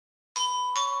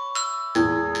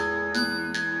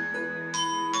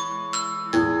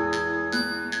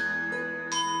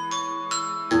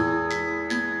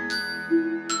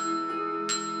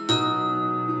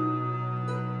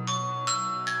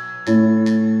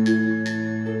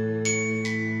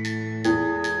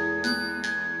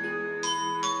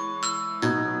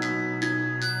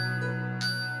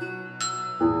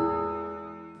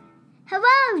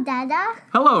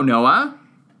Hello, Noah.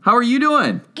 How are you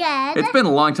doing? Good. It's been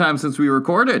a long time since we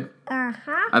recorded.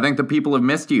 Uh-huh. I think the people have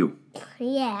missed you.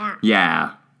 Yeah.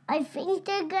 Yeah. I think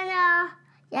they're gonna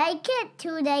like it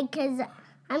today because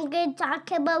I'm gonna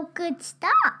talk about good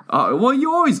stuff. Well,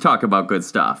 you always talk about good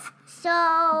stuff.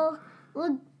 So,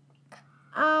 we're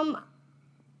gonna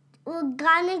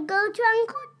go to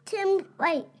Uncle Tim's.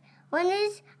 Wait, when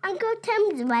is Uncle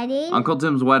Tim's wedding? Uncle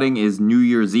Tim's wedding is New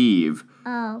Year's Eve.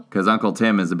 Oh. Because Uncle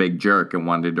Tim is a big jerk and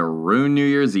wanted to ruin New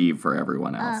Year's Eve for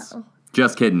everyone else. Oh.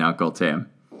 Just kidding, Uncle Tim.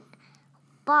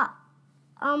 But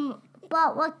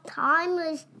what time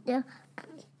is the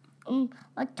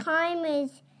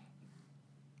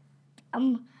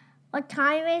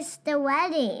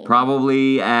wedding?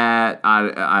 Probably at,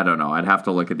 I don't know. I'd have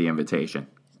to look at the invitation.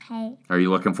 Okay. Are you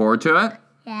looking forward to it?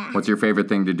 Yeah. What's your favorite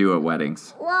thing to do at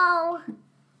weddings? Well,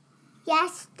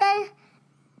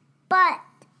 but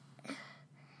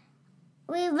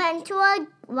we went to a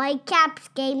Whitecaps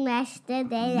game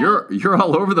yesterday. You're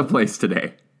all over the place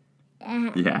today.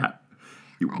 Uh, Yeah.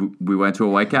 We went to a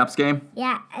Whitecaps game?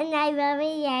 yeah, and I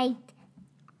really liked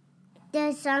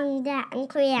the song that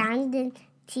Uncle Landon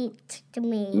teach to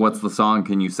me. What's the song?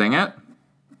 Can you sing it?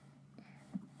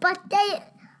 But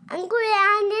Uncle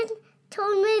Landon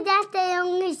told me that they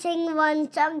only sing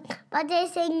one song, but they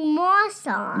sing more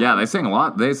songs. Yeah, they sing a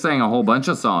lot. They sang a whole bunch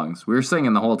of songs. We were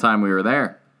singing the whole time we were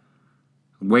there.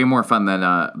 Way more fun than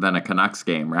a Canucks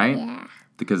game, right? Yeah,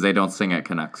 Because they don't sing at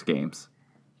Canucks games.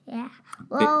 yeah.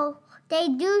 Well, they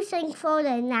do sing for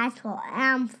the national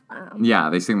anthem. Yeah,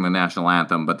 they sing the national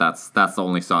anthem, but that's the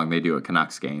only song they do at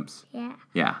Canucks games. Yeah.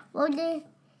 Yeah. Well, they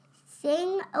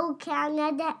sing O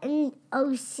Canada and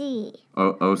OC.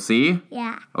 OC?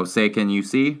 Yeah, OC, can you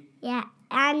see? yeah,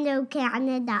 and O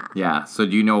Canada. Yeah. So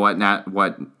do you know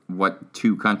what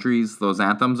two countries those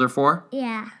anthems are for?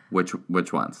 Yeah,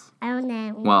 Which ones? I don't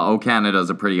know. Well, O Canada's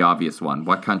a pretty obvious one.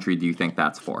 What country do you think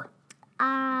that's for?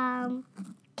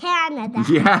 Canada.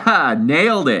 Yeah,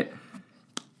 nailed it.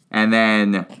 And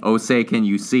then OC, can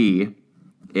you see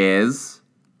is...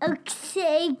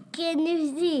 Okay, can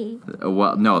you see?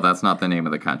 Well, no, that's not the name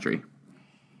of the country.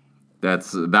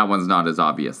 That one's not as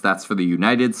obvious. That's for the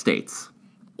United States.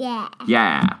 Yeah.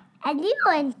 Yeah. And you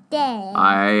went there.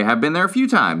 I have been there a few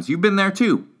times. You've been there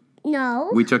too. No.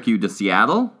 We took you to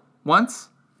Seattle once.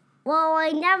 Well, I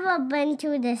never been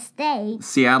to the States.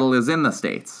 Seattle is in the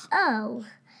States. Oh.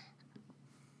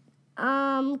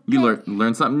 You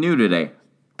learned something new today.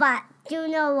 But you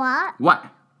know what? What?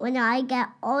 When I get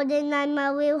older and I'm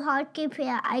a real hockey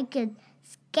player, I could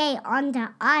skate on the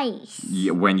ice.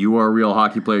 When you are a real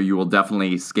hockey player, you will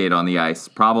definitely skate on the ice,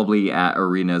 probably at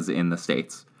arenas in the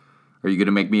States. Are you going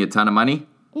to make me a ton of money?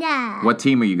 No. What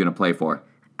team are you going to play for?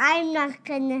 I'm not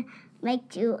gonna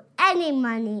make you any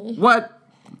money. What?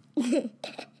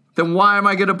 Then why am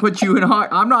I going to put you in hockey?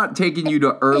 I'm not taking you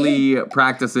to early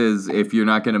practices if you're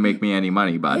not going to make me any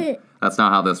money, bud. That's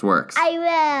not how this works. I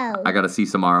will. I got to see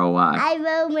some ROI. I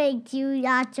will make you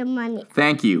lots of money.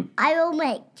 Thank you. I will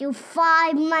make you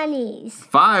 5 monies.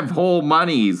 5 whole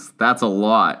monies. That's a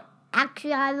lot.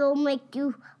 Actually, I will make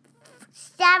you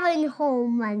 7 whole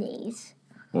monies.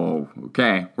 Oh,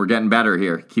 okay. We're getting better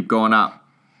here. Keep going up.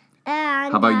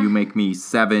 And How about you make me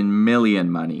 7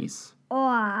 million monies?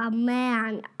 Oh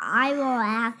man, I will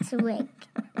actually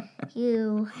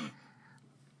you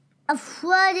a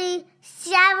 30,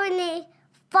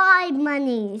 75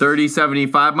 monies. 30,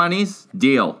 75 monies?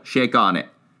 Deal. Shake on it.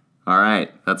 All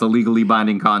right. That's a legally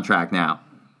binding contract now.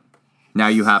 Now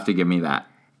you have to give me that.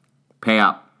 Pay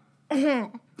up. I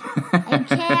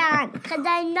can't, because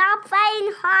I'm not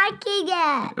playing hockey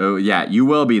yet. Oh, yeah. You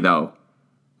will be, though.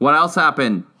 What else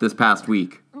happened this past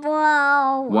week?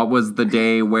 Well, What was the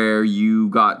day where you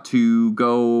got to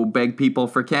go beg people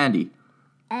for candy?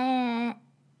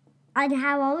 on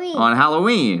Halloween. On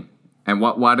Halloween. And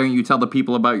why don't you tell the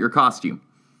people about your costume?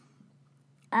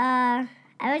 I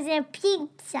was a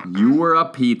pizza. You were a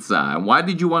pizza. And why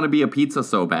did you want to be a pizza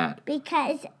so bad?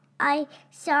 Because I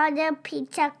saw the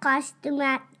pizza costume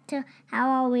at the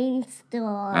Halloween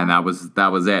store. And that was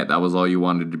it. That was all you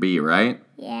wanted to be, right?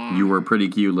 Yeah. You were a pretty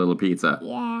cute little pizza.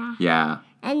 Yeah. Yeah.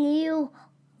 And you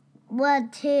were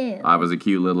too. I was a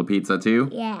cute little pizza too?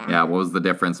 Yeah. Yeah, what was the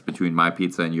difference between my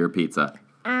pizza and your pizza?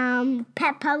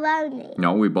 Pepperoni.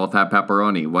 No, we both had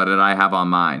pepperoni. What did I have on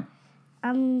mine?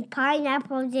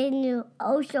 Pineapples, and you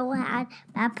also had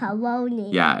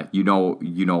pepperoni. Yeah, you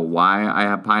know why I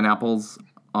have pineapples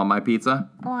on my pizza?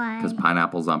 Why? Because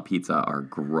pineapples on pizza are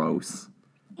gross.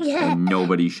 Yeah. And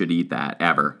nobody should eat that,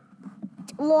 ever.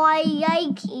 Why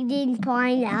like eating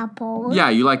pineapples? Yeah,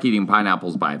 you like eating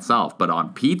pineapples by itself, but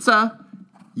on pizza?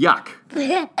 Yuck.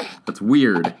 That's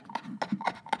weird.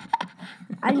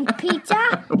 And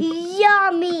pizza,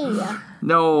 yummy.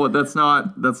 No, that's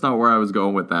not where I was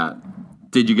going with that.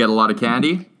 Did you get a lot of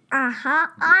candy? Uh-huh.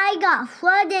 I got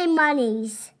 30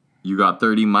 monies. You got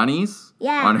 30 monies?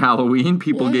 Yeah. On Halloween?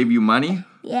 People Yeah. gave you money?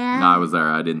 Yeah. No, I was there.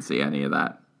 I didn't see any of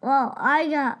that. Well, I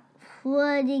got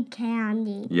 30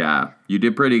 candy. Yeah, you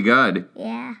did pretty good.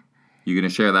 Yeah. You gonna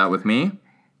share that with me?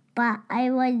 But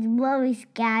I was really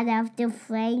scared of the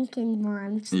Franken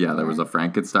monster. Yeah, there was a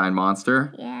Frankenstein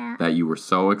monster Yeah. that you were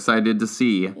so excited to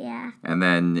see. Yeah. And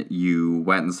then you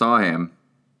went and saw him,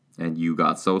 and you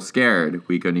got so scared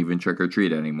we couldn't even trick or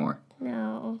treat anymore.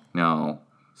 No. No.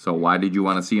 So why did you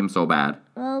want to see him so bad?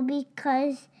 Well,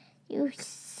 because you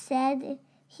said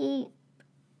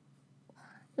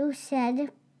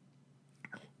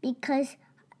because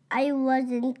I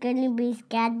wasn't going to be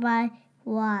scared, but I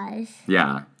was.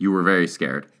 Yeah, you were very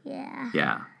scared. Yeah.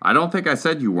 Yeah. I don't think I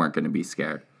said you weren't going to be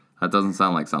scared. That doesn't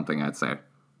sound like something I'd say.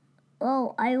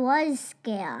 Oh, I was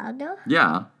scared.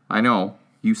 Yeah, I know.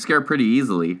 You scare pretty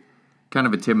easily. Kind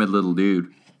of a timid little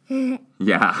dude.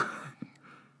 Yeah.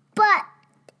 But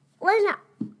when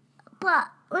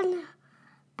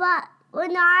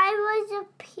I was a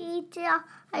Peter,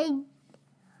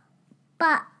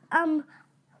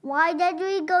 why did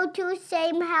we go to the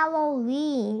same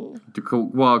Halloween?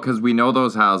 Well, because we know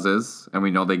those houses, and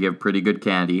we know they give pretty good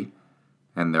candy,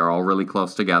 and they're all really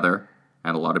close together,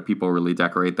 and a lot of people really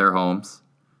decorate their homes.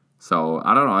 So,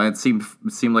 I don't know, it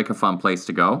seemed like a fun place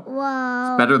to go.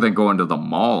 Well, Better than going to the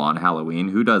mall on Halloween.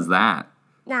 Who does that?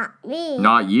 not me.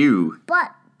 Not you.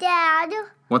 But Dad,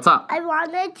 What's up? I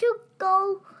wanted to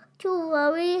go to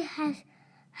Willie's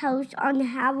house on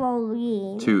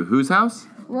Halloween. To whose house?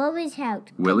 Willie's house.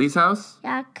 Willie's house?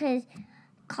 Yeah, 'cause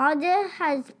Carter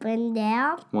has been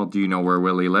there. Well, do you know where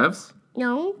Willie lives?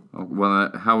 No?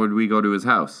 Well, how would we go to his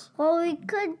house? Well, we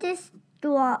could just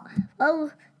walk.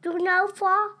 Well, do you know how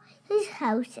far his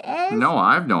house is? No,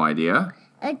 I have no idea.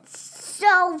 It's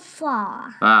so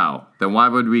far. Oh, then why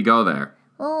would we go there?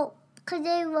 Well, 'cause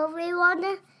I really want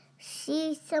to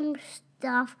see some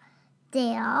stuff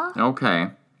there.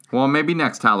 Okay. Well, maybe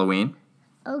next Halloween.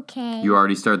 Okay. You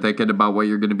already start thinking about what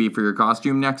you're going to be for your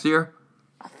costume next year?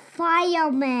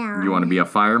 Fireman. You want to be a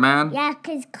fireman? Yeah,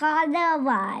 'cause Carter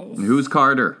was. And who's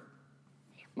Carter?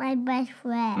 My best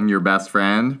friend. And your best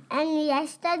friend? And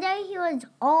yesterday he was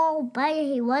all better.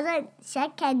 He wasn't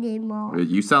sick anymore.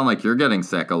 You sound like you're getting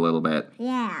sick a little bit.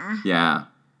 Yeah. Yeah.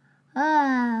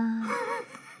 Oh.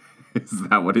 Is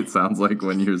that what it sounds like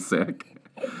when you're sick?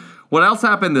 What else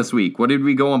happened this week? What did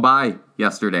we go and buy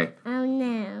yesterday? Oh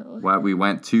no. What, we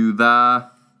went to the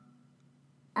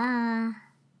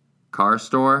car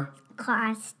store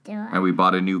Car store. and we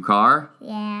bought a new car?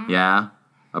 Yeah. Yeah.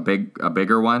 A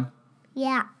bigger one?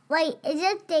 Yeah. Wait, is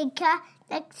it daycare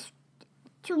next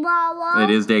tomorrow? It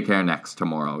is daycare next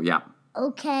tomorrow. Yeah.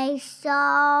 Okay,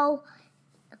 so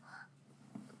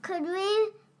could we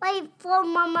wait for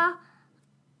Mama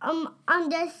on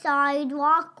the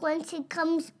sidewalk when she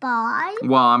comes by?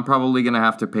 Well, I'm probably going to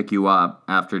have to pick you up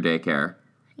after daycare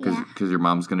because Yeah. your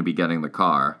mom's going to be getting the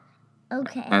car.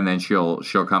 Okay. And then she'll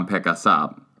come pick us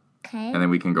up. Okay. And then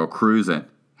we can go cruising.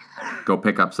 Go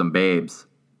pick up some babes.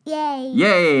 Yay.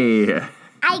 Yay!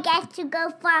 I get to go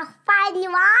for a fun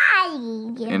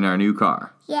ride. In our new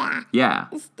car. Yeah. Yeah.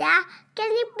 Is there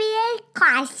gonna be a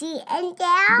car seat in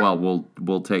there? Well,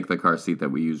 we'll take the car seat that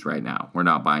we use right now. We're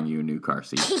not buying you a new car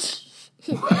seat.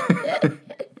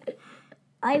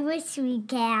 I wish we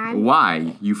can.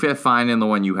 Why? You fit fine in the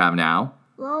one you have now.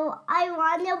 Well, I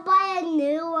want to buy a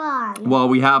new one. Well,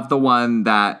 we have the one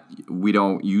that we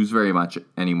don't use very much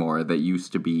anymore that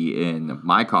used to be in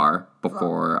my car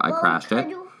before I crashed it.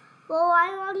 Well, I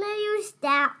want to use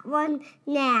that one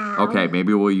now. Okay,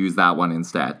 maybe we'll use that one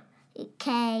instead.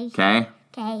 Okay. Okay?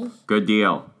 Okay. Good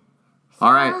deal.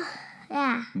 All right.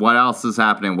 Yeah. What else is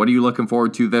happening? What are you looking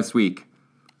forward to this week?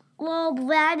 Well,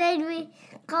 where did we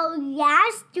go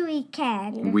last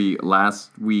weekend?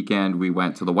 Last weekend we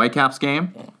went to the Whitecaps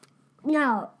game.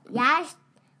 No, last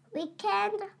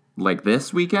weekend? Like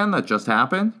this weekend that just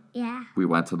happened. Yeah. We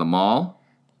went to the mall.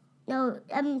 No,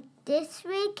 this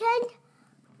weekend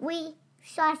we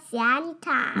saw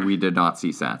Santa. We did not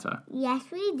see Santa. Yes,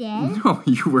 we did. No,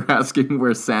 you were asking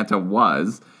where Santa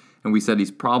was, and we said he's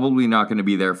probably not going to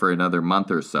be there for another month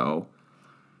or so.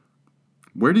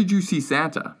 Where did you see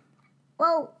Santa?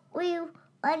 Well, we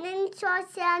went and saw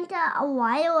Santa a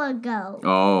while ago.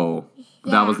 Oh,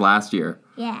 Yeah. that was last year.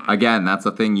 Yeah. Again, that's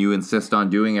a thing you insist on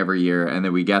doing every year, and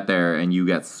then we get there and you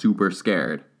get super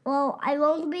scared. Well, I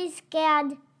won't be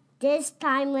scared this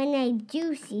time when I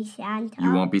do see Santa.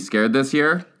 You won't be scared this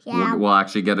year? Yeah. We'll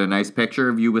actually get a nice picture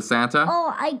of you with Santa?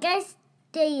 Oh, I guess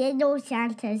the little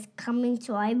Santa's coming,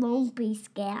 so I won't be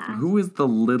scared. Who is the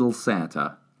little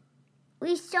Santa?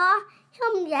 We saw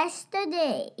him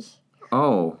yesterday.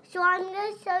 Oh, So I'm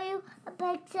going to show you a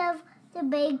picture of the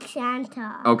big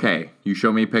Santa. okay. You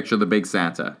show me a picture of the big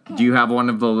Santa. Do you have one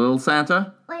of the little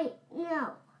Santa? Wait, no.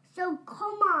 So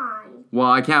come on.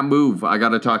 Well, I can't move. I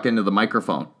gotta talk into the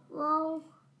microphone. Well,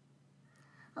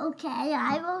 okay,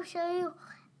 I will show you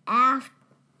after.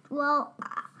 Well,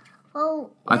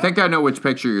 I think I know which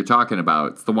picture you're talking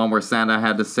about. It's the one where Santa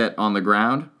had to sit on the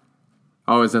ground.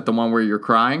 Oh, is it the one where you're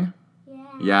crying? yeah.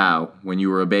 Yeah, when you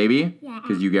were a baby? Yeah.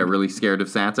 Because you get really scared of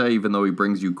Santa, even though he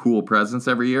brings you cool presents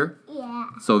every year? Yeah.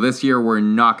 So this year, we're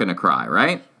not gonna cry,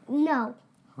 right? No.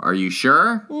 Are you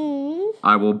sure?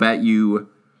 I will bet you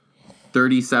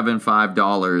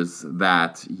 $37.5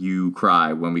 that you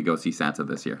cry when we go see Santa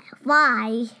this year.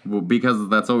 Why? Well, because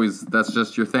that's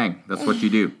just your thing. That's what you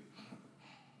do.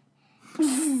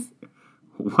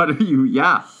 What are you?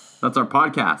 Yeah, that's our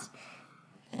podcast.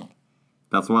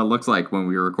 That's what it looks like when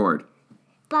we record.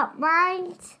 But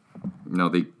mine's. No,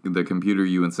 the computer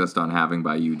you insist on having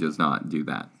by you does not do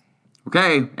that.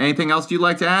 Okay, anything else you'd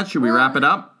like to add? Should we wrap it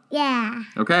up? Yeah.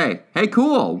 Okay. Hey,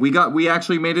 cool. We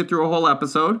actually made it through a whole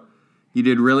episode. You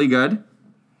did really good.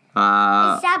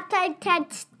 Except I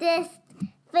touched this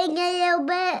thing a little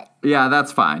bit. Yeah,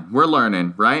 that's fine. We're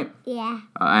learning, right? Yeah.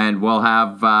 And we'll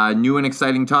have new and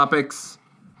exciting topics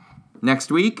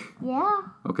next week. Yeah.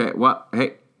 Okay, what?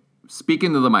 Hey, speak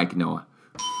into the mic, Noah.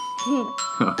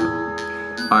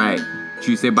 All right. Should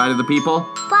you say bye to the people?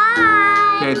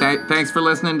 Bye. Okay, thanks for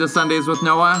listening to Sundays with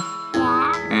Noah.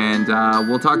 Yeah. And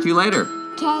we'll talk to you later.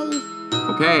 Okay.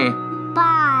 Okay.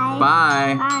 Bye.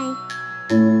 Bye.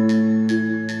 Bye.